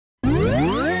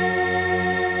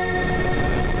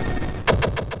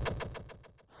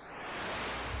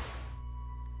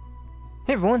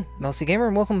Hey everyone, Mousy Gamer,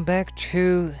 and welcome back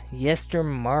to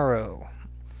YesterMorrow.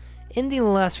 In the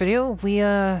last video, we,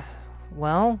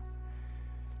 well,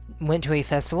 went to a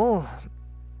festival,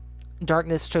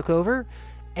 darkness took over,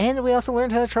 and we also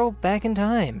learned how to travel back in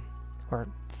time, or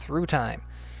through time.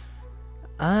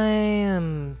 I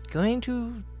am going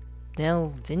to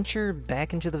now venture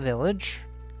back into the village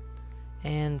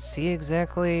and see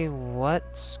exactly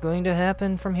what's going to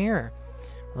happen from here.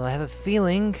 Although I have a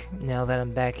feeling, now that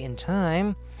I'm back in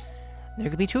time, there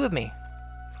could be two of me.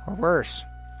 Or worse.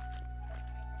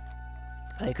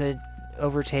 I could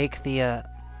overtake the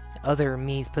other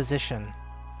me's position.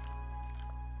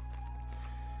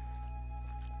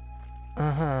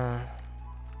 Uh-huh.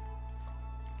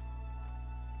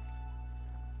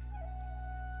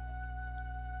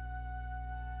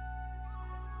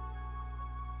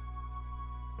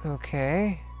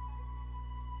 Okay.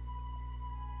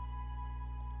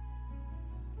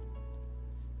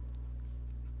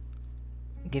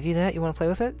 Give you that? You want to play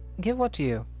with it? Give what to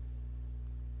you?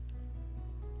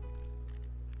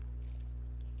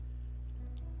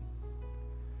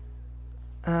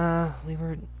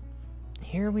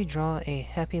 Here we draw a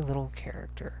happy little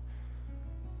character.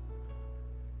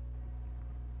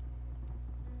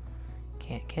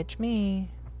 Can't catch me.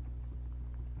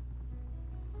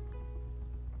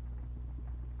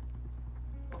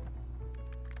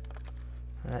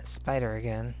 That spider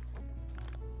again.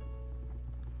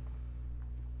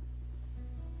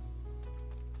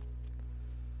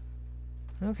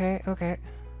 Okay, okay.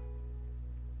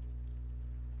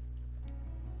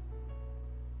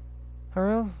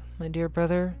 Haru, my dear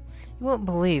brother, you won't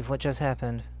believe what just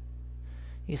happened.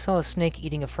 You saw a snake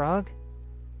eating a frog?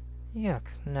 Yuck,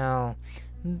 no.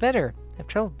 Better, I've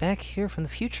traveled back here from the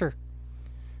future.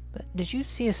 But did you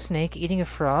see a snake eating a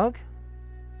frog?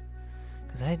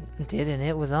 Because I did, and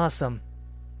it was awesome.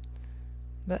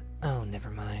 But, oh, never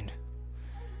mind.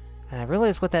 And I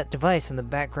realized what that device in the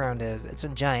background is. It's a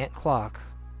giant clock.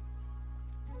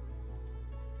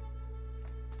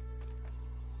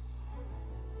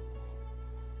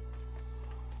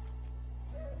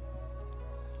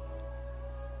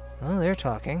 Oh, they're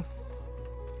talking.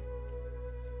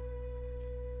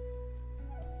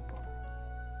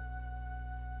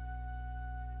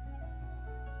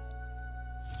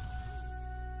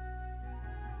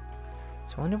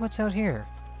 So I wonder what's out here.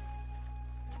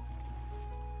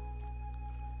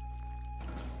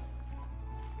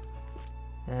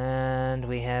 And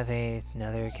we have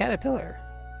another caterpillar.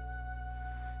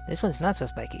 This one's not so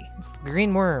spiky. It's the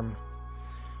green worm.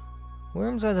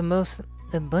 Worms are the most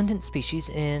abundant species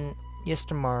in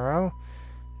YesterMorrow.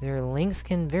 Their length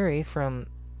can vary from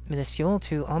minuscule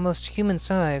to almost human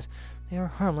size. They are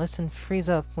harmless and freeze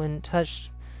up when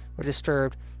touched or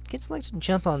disturbed. Kids like to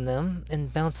jump on them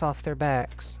and bounce off their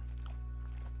backs.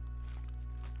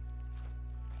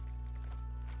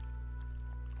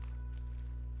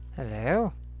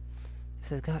 Hello? This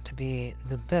has got to be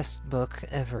the best book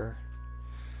I've ever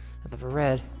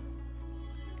read.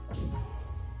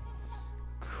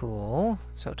 Cool.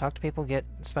 So talk to people, get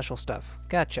special stuff.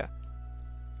 Gotcha.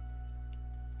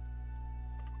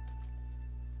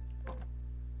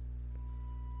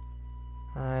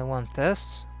 I want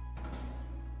this.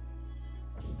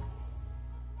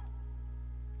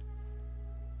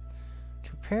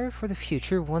 To prepare for the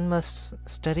future, one must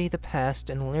study the past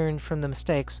and learn from the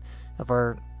mistakes of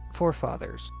our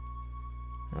forefathers.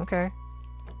 Okay.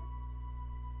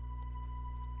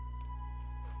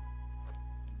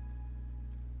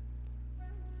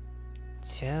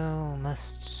 So,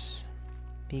 must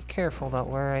be careful about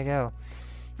where I go.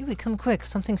 You become quick,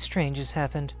 something strange has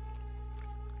happened.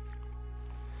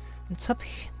 It's up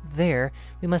there.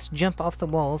 We must jump off the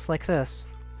walls like this.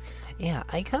 Yeah,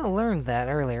 I kind of learned that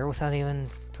earlier without even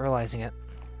realizing it.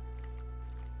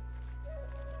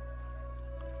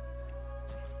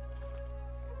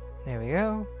 There we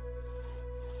go.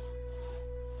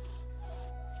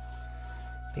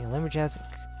 Being a lumberjack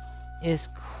is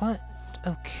quite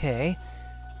okay.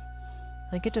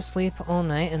 I get to sleep all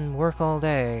night and work all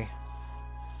day.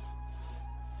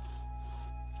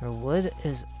 Our wood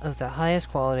is of the highest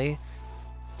quality.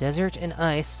 Desert and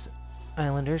ice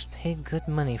islanders pay good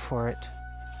money for it.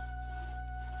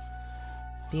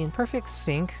 Be in perfect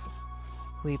sync.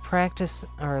 We practice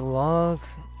our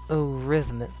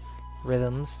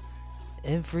rhythms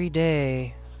every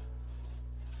day.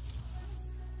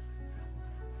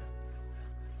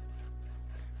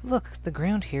 Look, the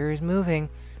ground here is moving.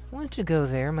 I want to go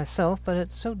there myself, but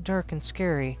it's so dark and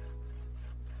scary.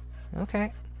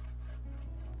 Okay.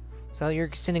 So you're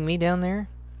sending me down there?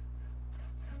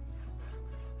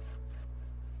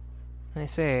 I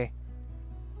say.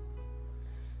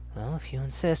 Well, if you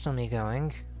insist on me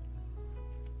going...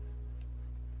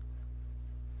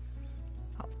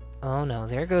 Oh no,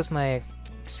 there goes my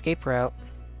escape route.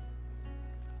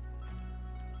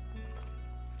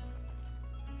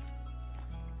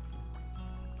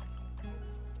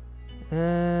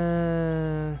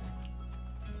 Ooh,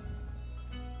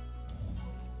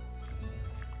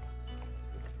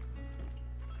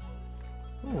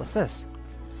 what's this?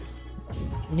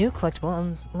 New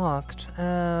collectible unlocked.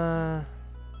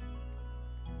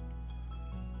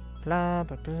 Blah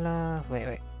blah blah.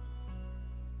 Wait.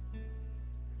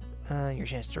 Your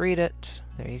chance to read it.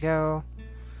 There you go.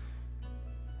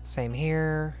 Same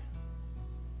here.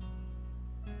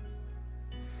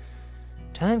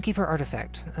 Timekeeper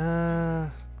artifact.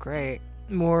 Great.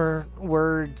 More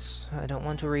words I don't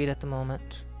want to read at the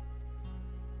moment.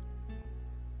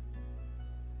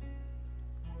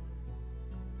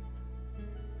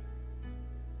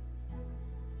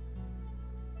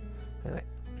 Wait.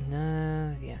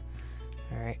 No, yeah.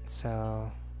 Alright,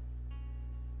 so...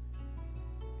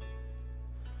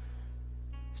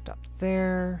 Stop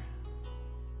there.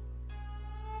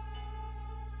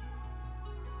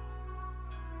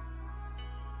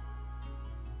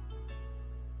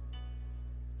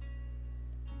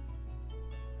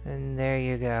 And there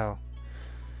you go.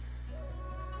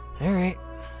 Alright.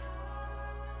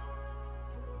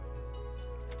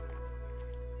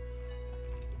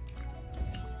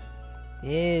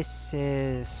 This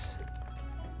is...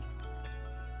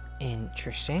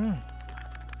 interesting.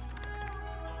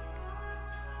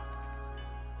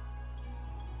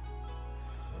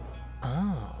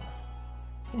 Oh.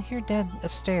 I can hear Dad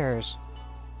upstairs.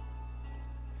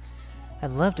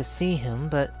 I'd love to see him,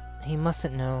 but he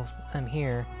mustn't know I'm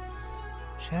here.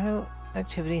 Shadow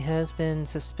activity has been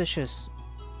suspiciously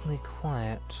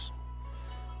quiet.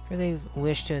 Here they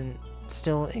wish to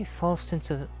instill a false sense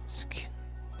of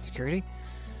security.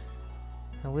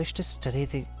 I wish to study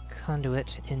the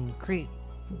conduit in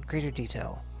greater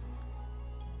detail.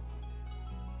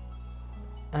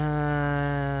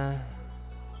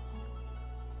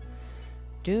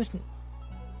 Due to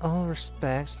all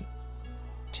respects,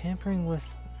 tampering with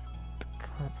the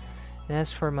and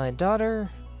as for my daughter,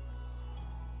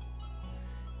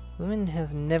 women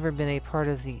have never been a part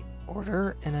of the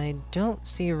order, and I don't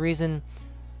see a reason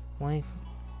why,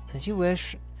 as you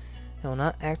wish, I will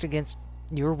not act against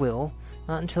your will,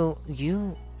 not until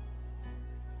you...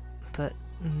 But,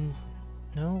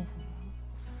 no,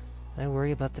 I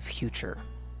worry about the future.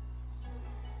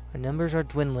 Our numbers are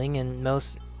dwindling, and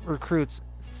most recruits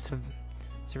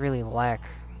severely lack...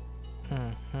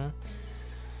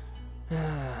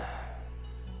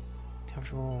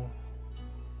 Comfortable...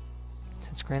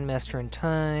 Since Grandmaster in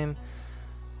time...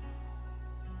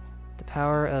 The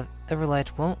power of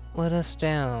Everlight won't let us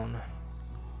down.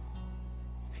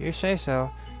 If you say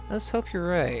so, let's hope you're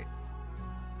right.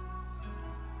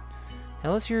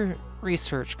 How's your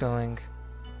research going?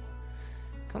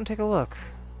 Come take a look.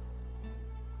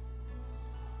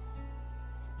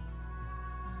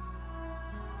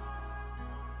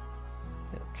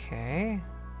 Okay.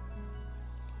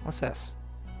 What's this?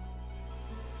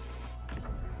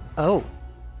 Oh!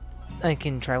 I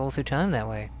can travel through time that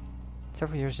way.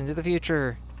 Several years into the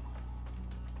future.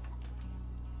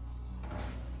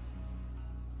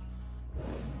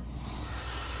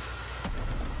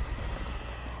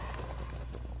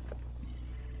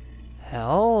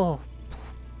 Hell?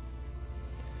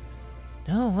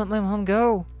 No, let my mom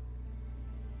go.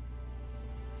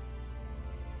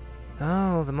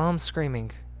 Oh, the mom's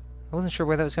screaming. I wasn't sure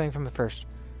where that was coming from at first.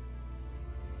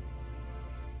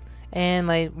 And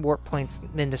my warp point's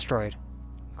been destroyed.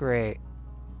 Great.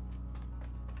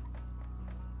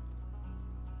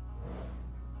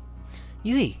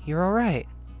 Yui, you're alright.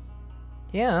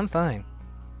 Yeah, I'm fine.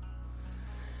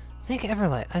 Thank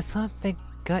Everlight. I thought they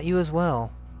got you as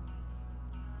well.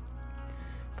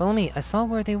 Follow me. I saw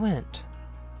where they went.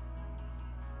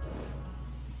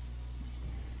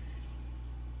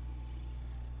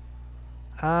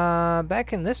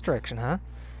 Back in this direction, huh?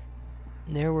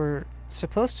 There were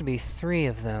supposed to be 3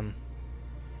 of them.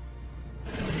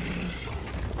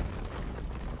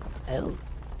 Oh.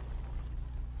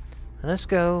 Let us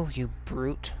go, you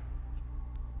brute.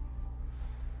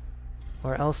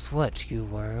 Or else what, you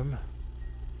worm?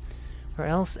 Or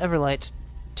else Everlight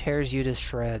tears you to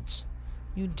shreds.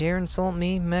 You dare insult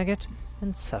me, maggot,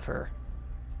 and suffer.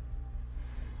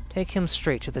 Take him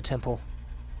straight to the temple.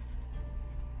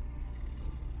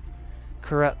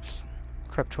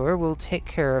 Corruptor will take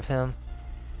care of him.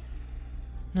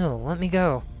 No, let me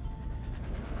go.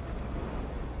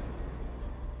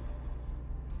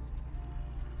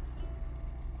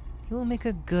 He will make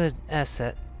a good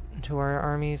asset to our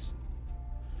armies.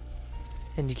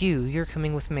 And you're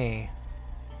coming with me.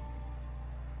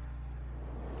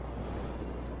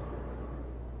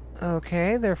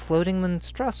 Okay, they're floating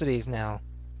monstrosities now.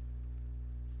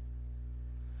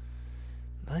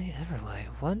 By Everlight,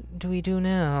 what do we do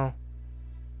now?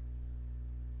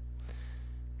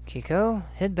 Kiko,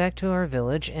 head back to our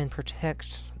village and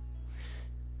protect...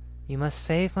 I must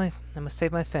save my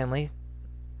family.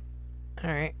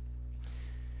 Alright.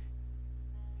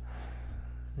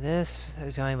 This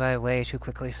is going by way too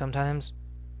quickly sometimes.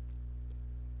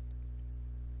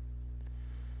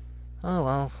 Oh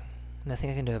well, nothing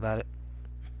I can do about it.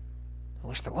 I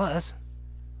wish there was.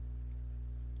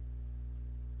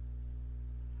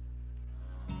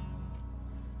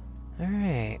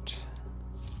 Alright.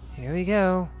 Here we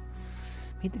go.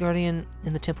 Meet the Guardian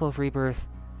in the Temple of Rebirth.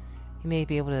 You may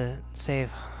be able to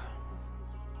save...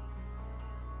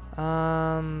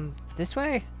 this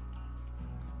way?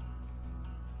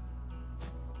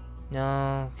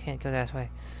 No, can't go that way.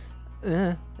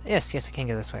 Yes, I can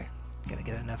go this way. Gotta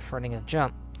get enough running and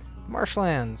jump.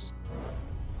 Marshlands!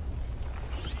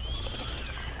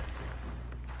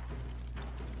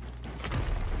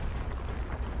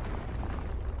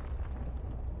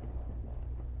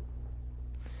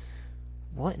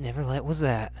 What in Everlight was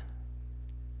that?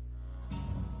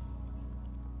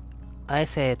 I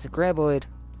say it's a graboid.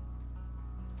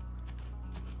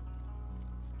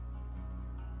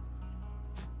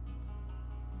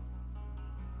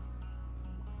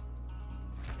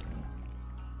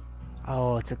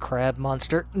 Oh, it's a crab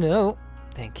monster. No,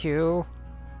 thank you.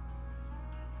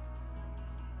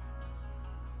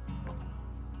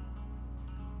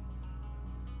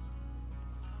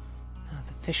 Oh,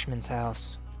 the fisherman's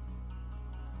house.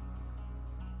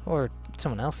 Or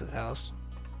someone else's house.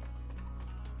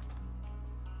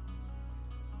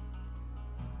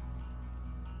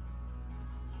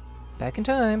 Back in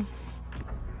time.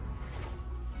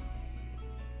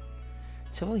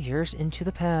 Several years into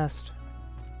the past.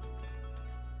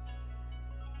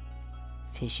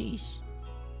 Fishies.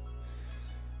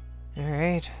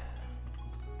 Alright.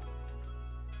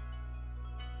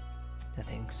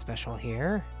 Nothing special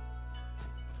here.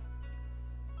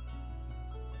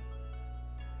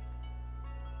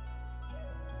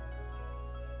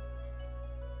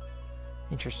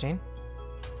 Interesting.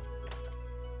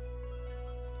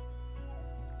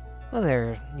 Well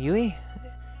there, Yui.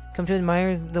 Come to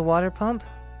admire the water pump?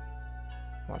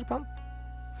 Water pump?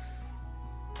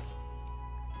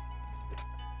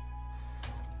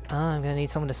 I'm gonna need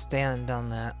someone to stand on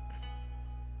that.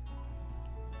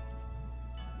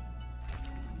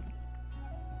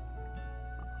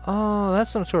 Oh, that's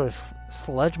some sort of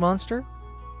sludge monster?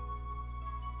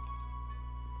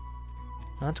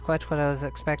 Not quite what I was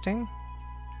expecting.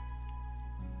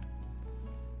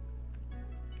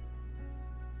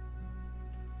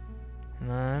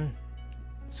 Come on.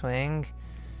 Swing.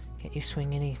 Can't you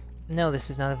swing any... No, this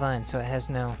is not a vine, so it has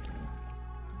no...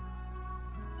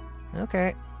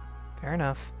 Okay. Fair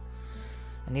enough.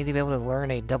 I need to be able to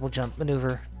learn a double jump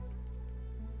maneuver.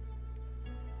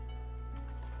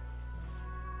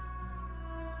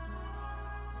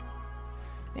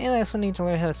 And I also need to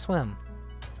learn how to swim.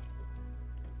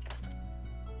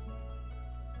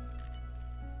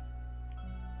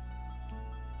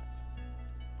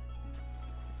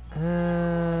 And...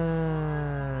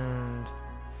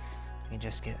 we can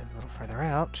just get a little further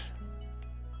out.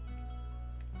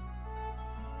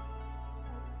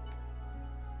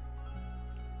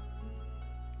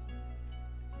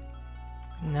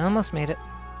 Almost made it.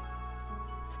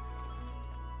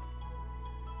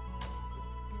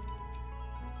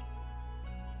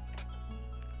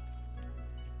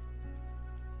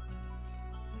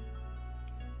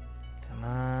 Come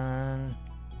on.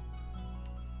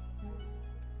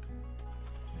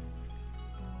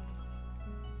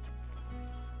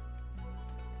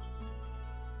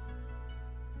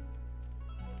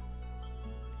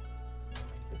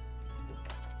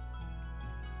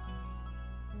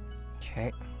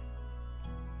 Okay.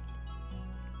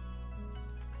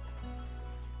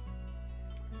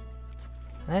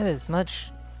 That is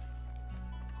much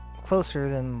closer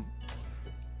than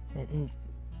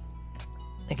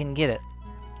I can get it.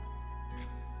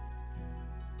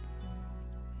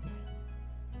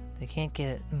 They can't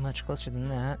get much closer than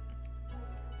that.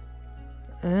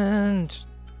 And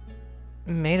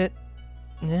made it.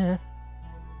 Yeah.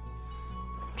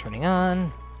 Turning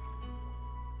on.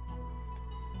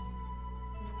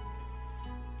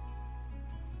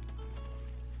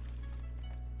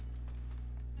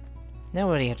 Now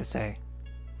what do you have to say?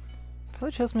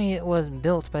 Probably tells me it was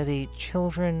built by the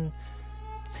children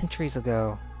centuries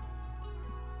ago.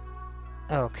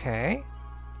 Okay.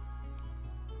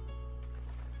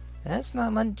 That's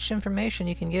not much information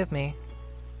you can give me.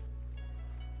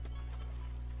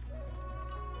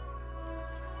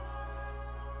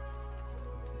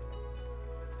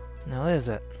 Now is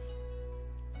it?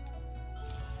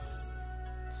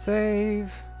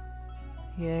 Save.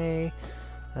 Yay.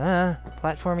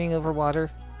 Platforming over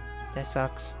water. That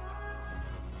sucks.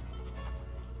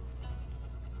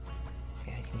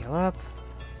 Okay, I can go up.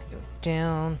 I can go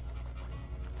down.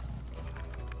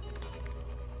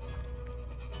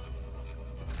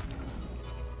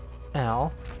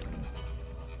 Ow.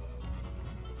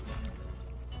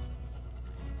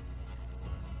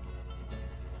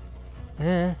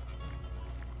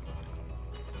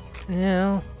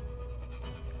 No.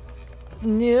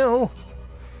 No.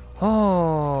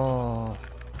 Oh.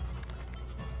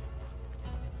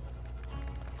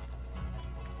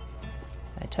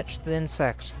 I touched the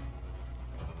insect.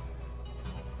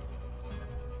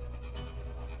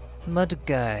 Mud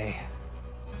guy.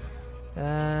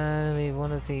 Maybe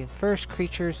one of the first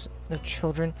creatures of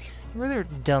children. A rather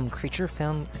dumb creature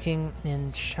found lurking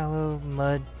in shallow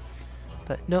mud,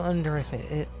 but don't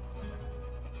underestimate it.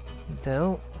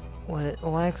 Though, what it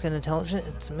lacks in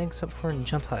intelligence, it makes up for in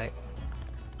jump height.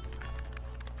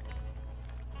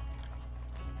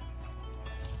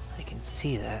 I can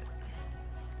see that.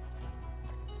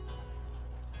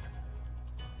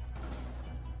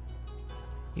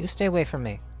 You stay away from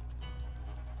me.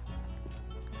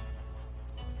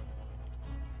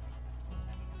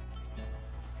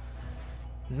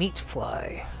 Meat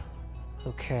fly.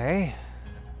 Okay.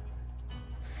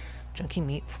 Junky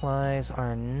meat flies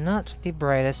are not the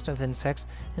brightest of insects,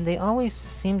 and they always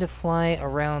seem to fly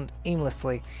around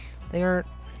aimlessly. They are,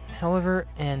 however,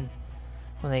 on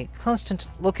a constant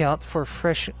lookout for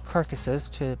fresh carcasses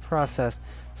to process.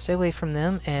 Stay away from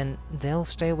them, and they'll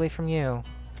stay away from you.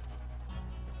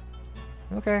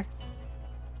 Okay.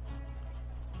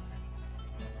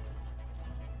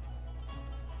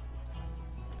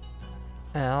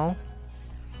 Ow.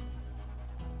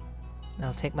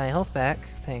 I'll take my health back,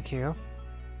 thank you.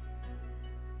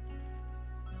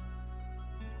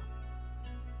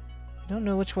 I don't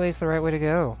know which way is the right way to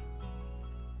go.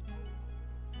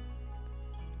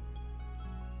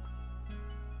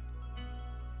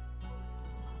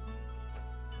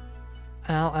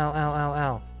 Ow, ow, ow, ow,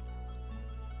 ow.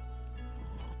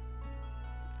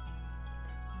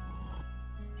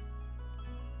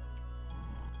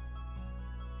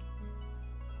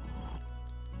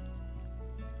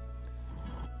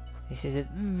 This is a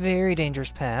very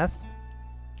dangerous path.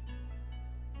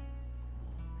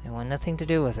 I want nothing to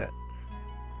do with it.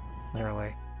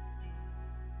 Literally.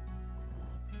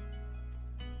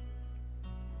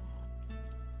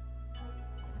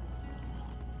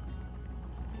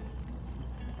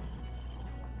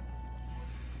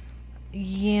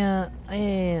 Yeah,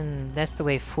 and that's the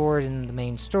way forward in the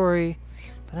main story.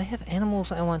 But I have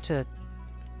animals I want to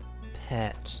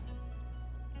pet.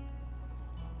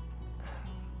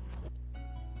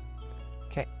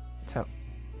 Okay, so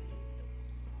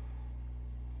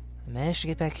I managed to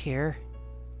get back here.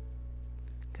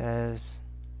 Because...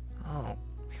 oh,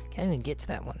 can't even get to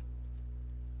that one.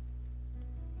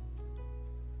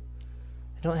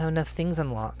 I don't have enough things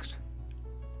unlocked.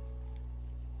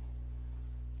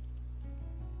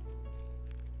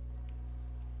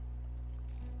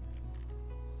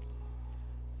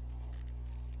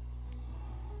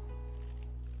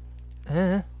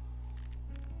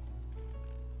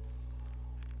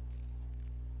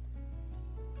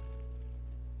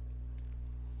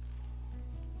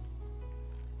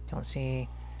 Don't see...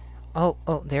 oh,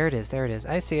 there it is, there it is.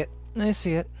 I see it, I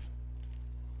see it.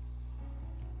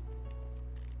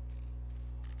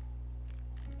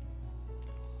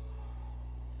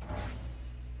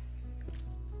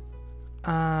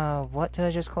 What did I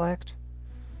just collect?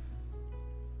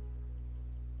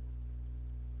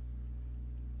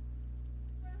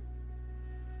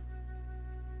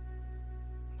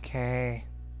 Okay.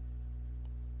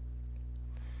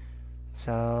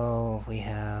 So, we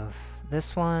have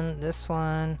this one,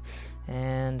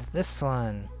 and this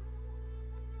one.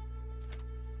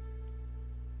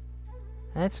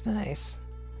 That's nice.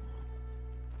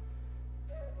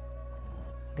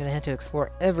 I'm gonna have to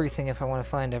explore everything if I want to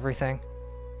find everything.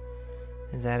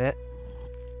 Is that it?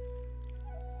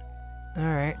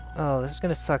 Alright. Oh, this is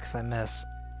gonna suck if I miss.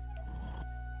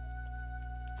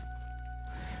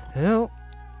 Oh.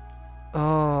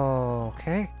 Oh,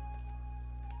 okay.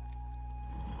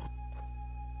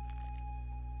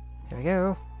 Here we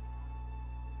go.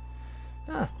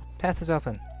 Ah, path is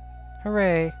open.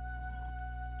 Hooray.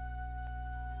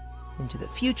 Into the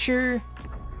future.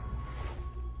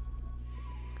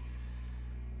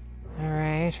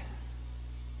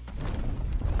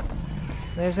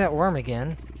 There's that worm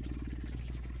again.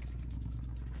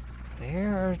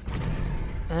 There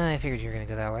are... I figured you were gonna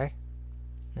go that way.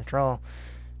 After all,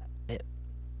 it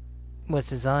was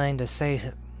designed to say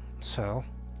so.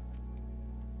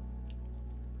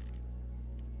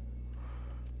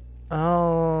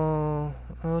 Oh...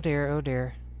 oh dear, oh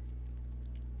dear.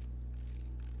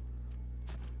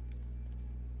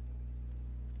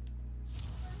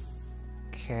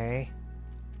 Okay.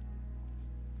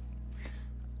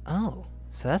 Oh,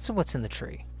 so that's what's in the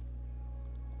tree.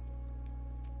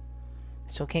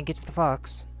 Still can't get to the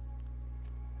fox.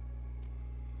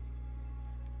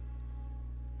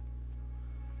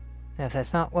 Now, if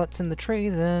that's not what's in the tree,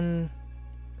 then...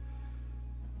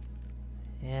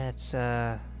 yeah, it's,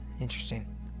 interesting.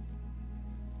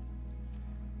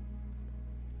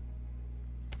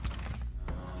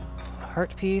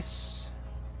 Heart piece.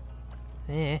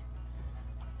 Eh.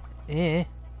 Eh.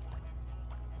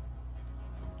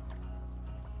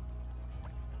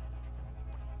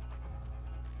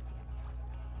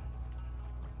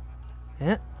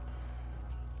 Eh.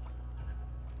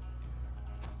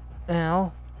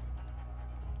 Ow.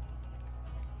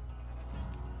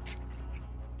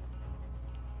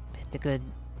 Hit the good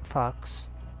fox.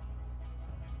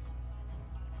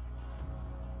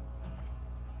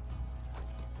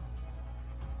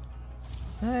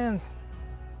 And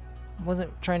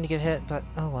wasn't trying to get hit, but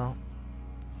oh well.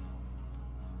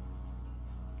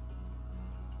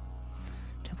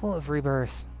 Temple of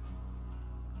Rebirth.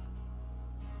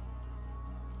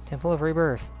 Temple of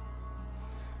Rebirth.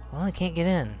 Well, I can't get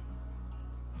in.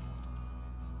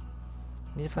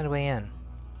 Need to find a way in.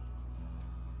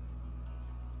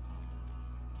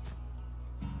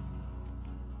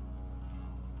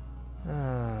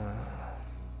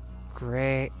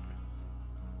 Great.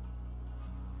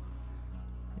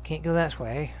 I can't go that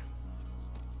way.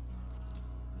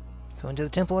 So into the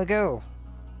temple I go.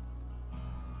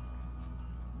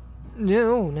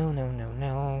 No, no, no, no,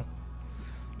 no.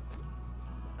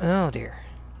 Oh dear.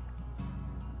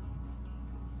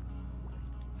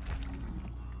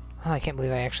 Oh, I can't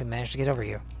believe I actually managed to get over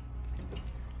you.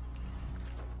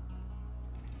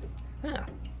 Oh.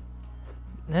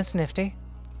 That's nifty.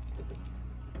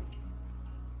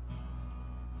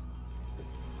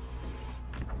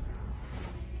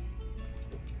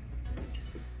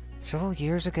 Several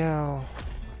years ago...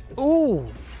 ooh!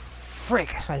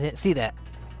 Frick! I didn't see that.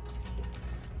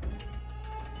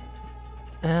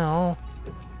 Ow.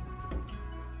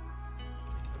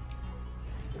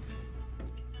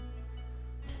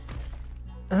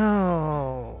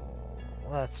 Oh,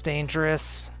 that's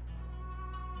dangerous.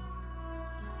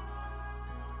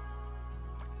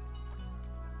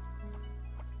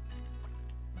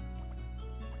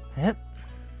 Yep.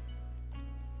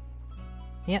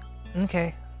 Yep,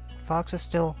 okay. Fox is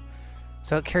still...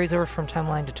 so it carries over from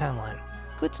timeline to timeline.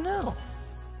 Good to know.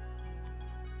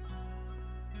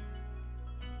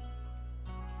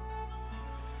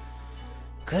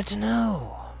 Good to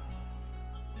know.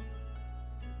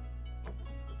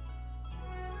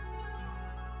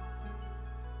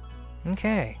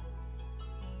 Okay.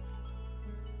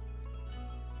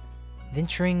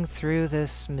 Venturing through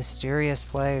this mysterious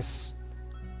place.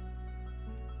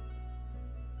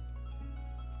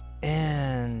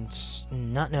 And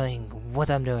not knowing what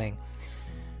I'm doing.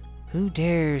 Who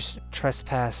dares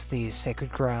trespass these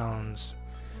sacred grounds?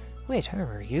 Wait, I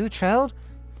remember you, child?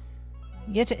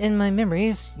 Yet in my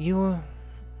memories, you were...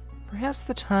 perhaps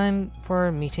the time for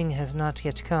our meeting has not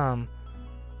yet come.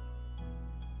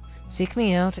 Seek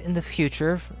me out in the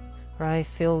future, for I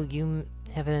feel you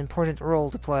have an important role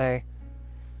to play.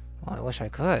 Well, I wish I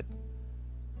could.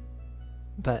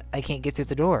 But I can't get through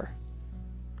the door.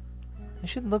 I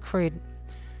should look for a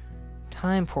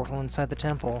time portal inside the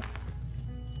temple.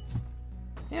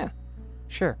 Yeah,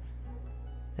 sure.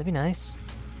 That'd be nice.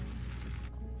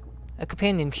 A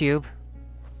companion cube.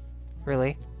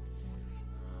 Really?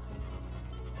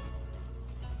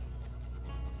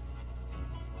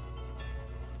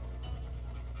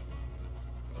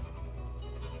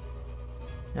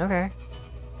 Okay.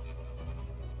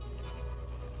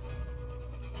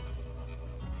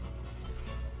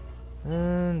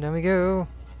 And there we go.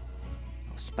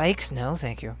 Spikes? No,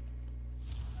 thank you.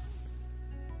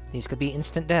 These could be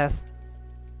instant death.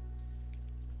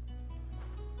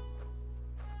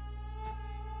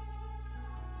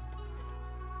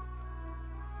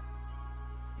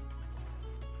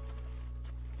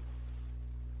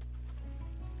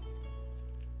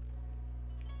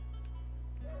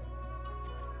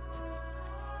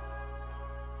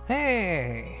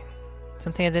 Hey!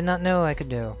 Something I did not know I could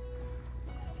do.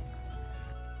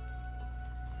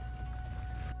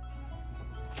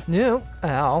 No!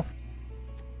 Ow.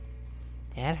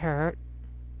 That hurt.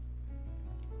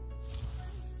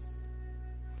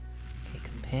 Okay,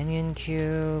 companion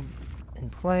cube in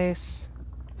place.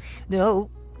 No!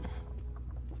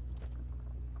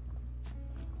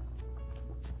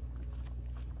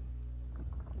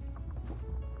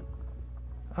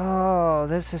 Oh,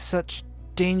 this is such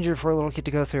danger for a little kid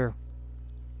to go through.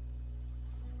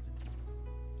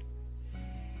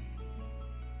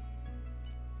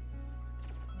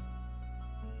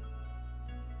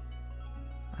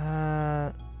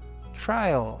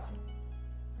 Trial.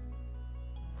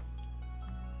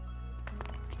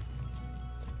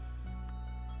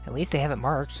 At least they have it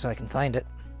marked so I can find it.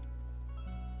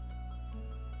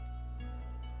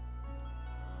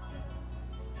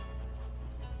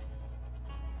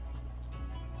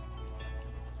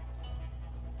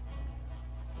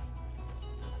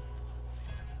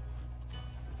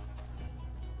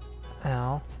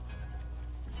 Ow.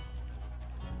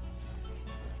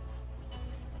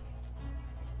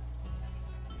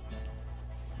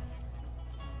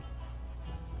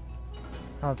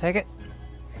 I'll take it.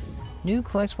 New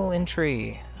collectible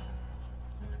entry.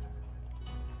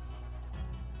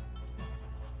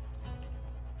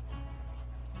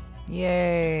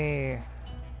 Yay!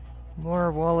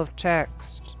 More wall of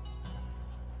text.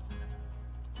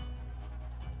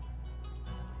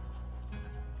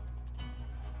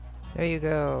 There you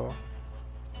go.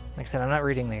 Like I said, I'm not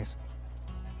reading these.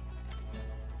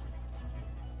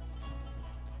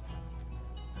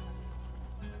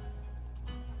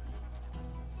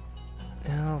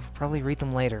 I'll probably read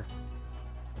them later.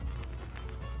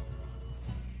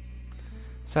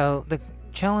 So, the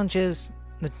challenge is,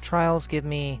 the trials give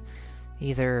me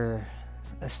either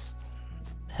a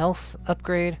health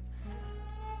upgrade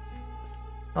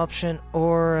option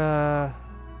or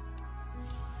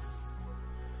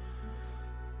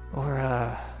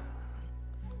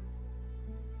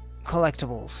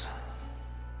collectibles.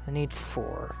 I need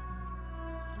 4.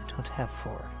 I don't have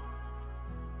 4.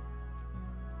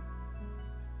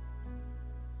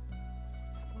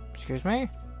 Excuse me?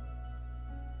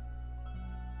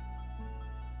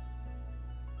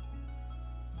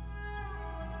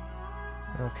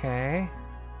 Okay.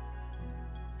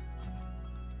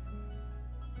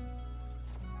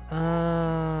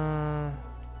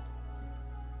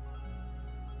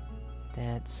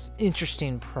 That's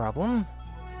interesting problem.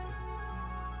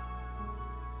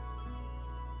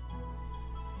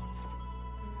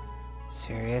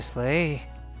 Seriously?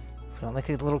 Don't make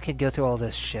a little kid go through all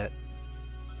this shit.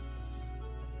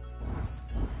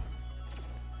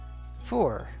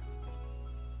 4.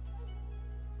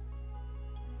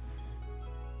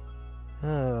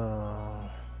 Oh.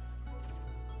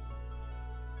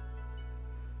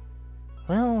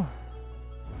 Well.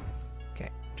 Okay,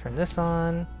 turn this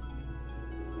on.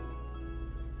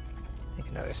 Make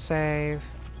another save.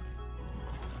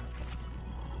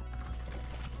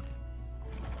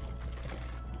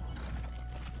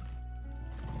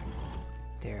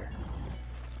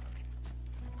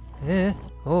 There.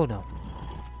 Oh no.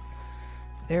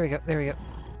 There we go, there we go.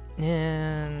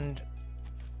 And...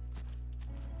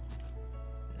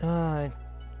 I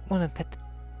want to pet the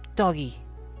doggy.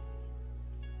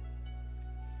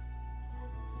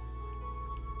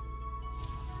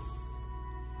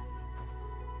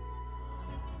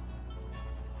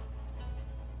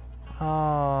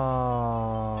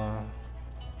 Oh,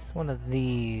 it's one of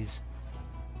these.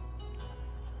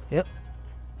 Yep.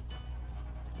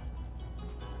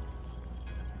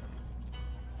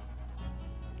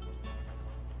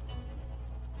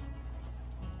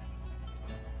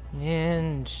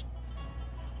 And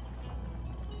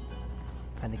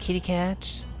find the kitty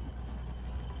cat.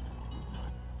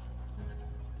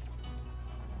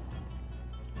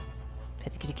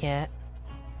 Pet the kitty cat.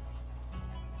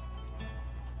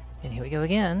 And here we go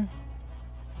again.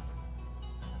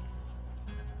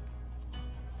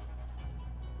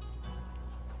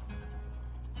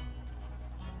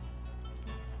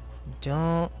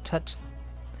 Don't touch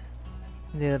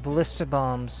the ballista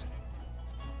bombs.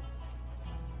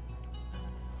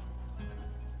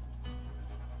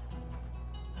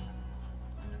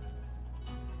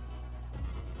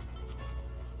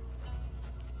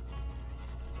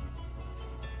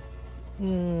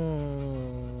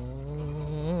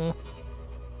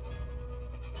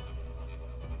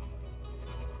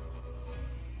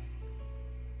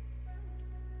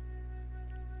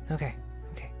 Okay,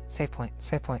 okay. Save point,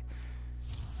 save point.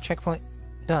 Checkpoint.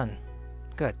 Done.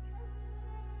 Good.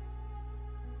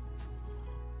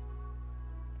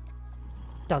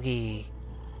 Doggy.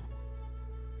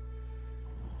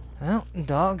 Well,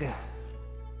 dog.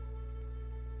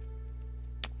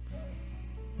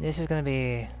 This is gonna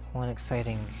be one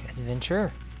exciting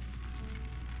adventure.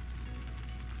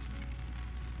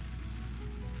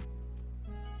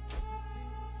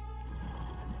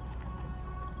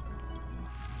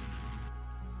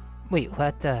 Wait,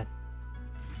 what the?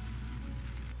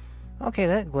 Okay,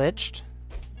 that glitched.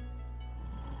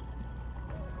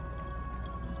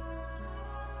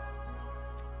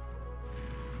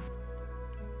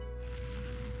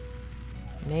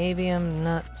 Maybe I'm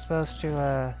not supposed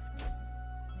to,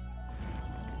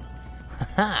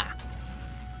 Haha!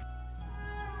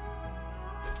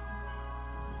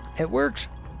 It worked!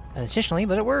 Unintentionally,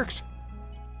 but it worked!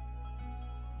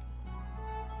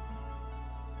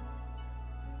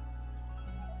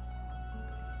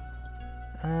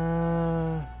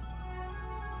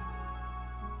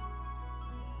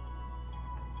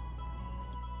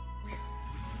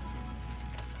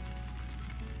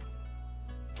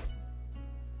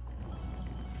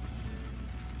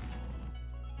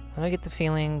 I get the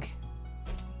feeling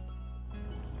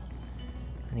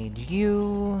I need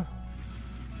you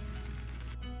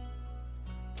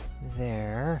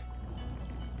there.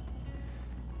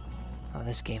 Oh,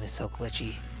 this game is so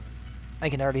glitchy. I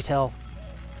can already tell.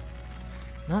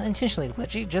 Not intentionally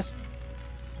glitchy, just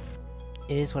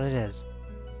it is what it is.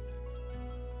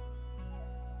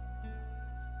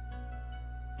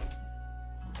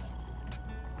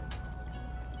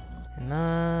 Come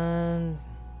on.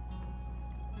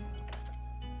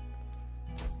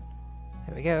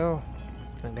 There we go.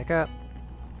 Coming back up.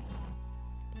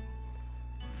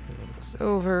 Moving this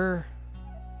over.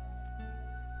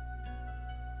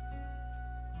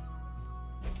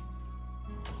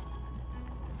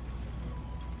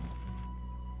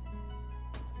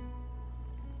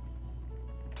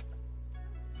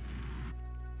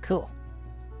 Cool.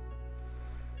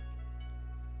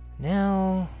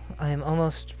 Now I'm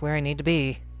almost where I need to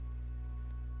be.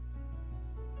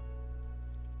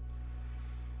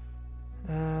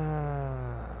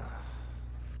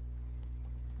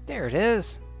 There it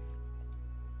is.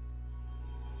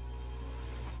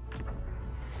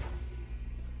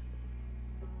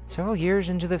 Several years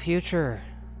into the future.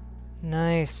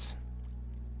 Nice.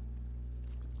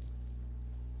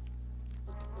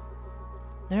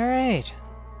 Alright.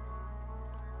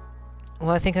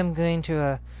 Well, I think I'm going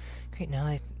to, great, now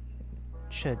I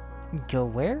should go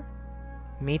where?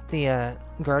 Meet the,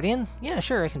 Guardian? Yeah,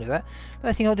 sure, I can do that. But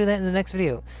I think I'll do that in the next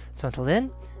video. So until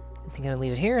then, I think I'm gonna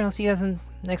leave it here, and I'll see you guys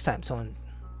next time. So,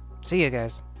 see you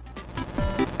guys.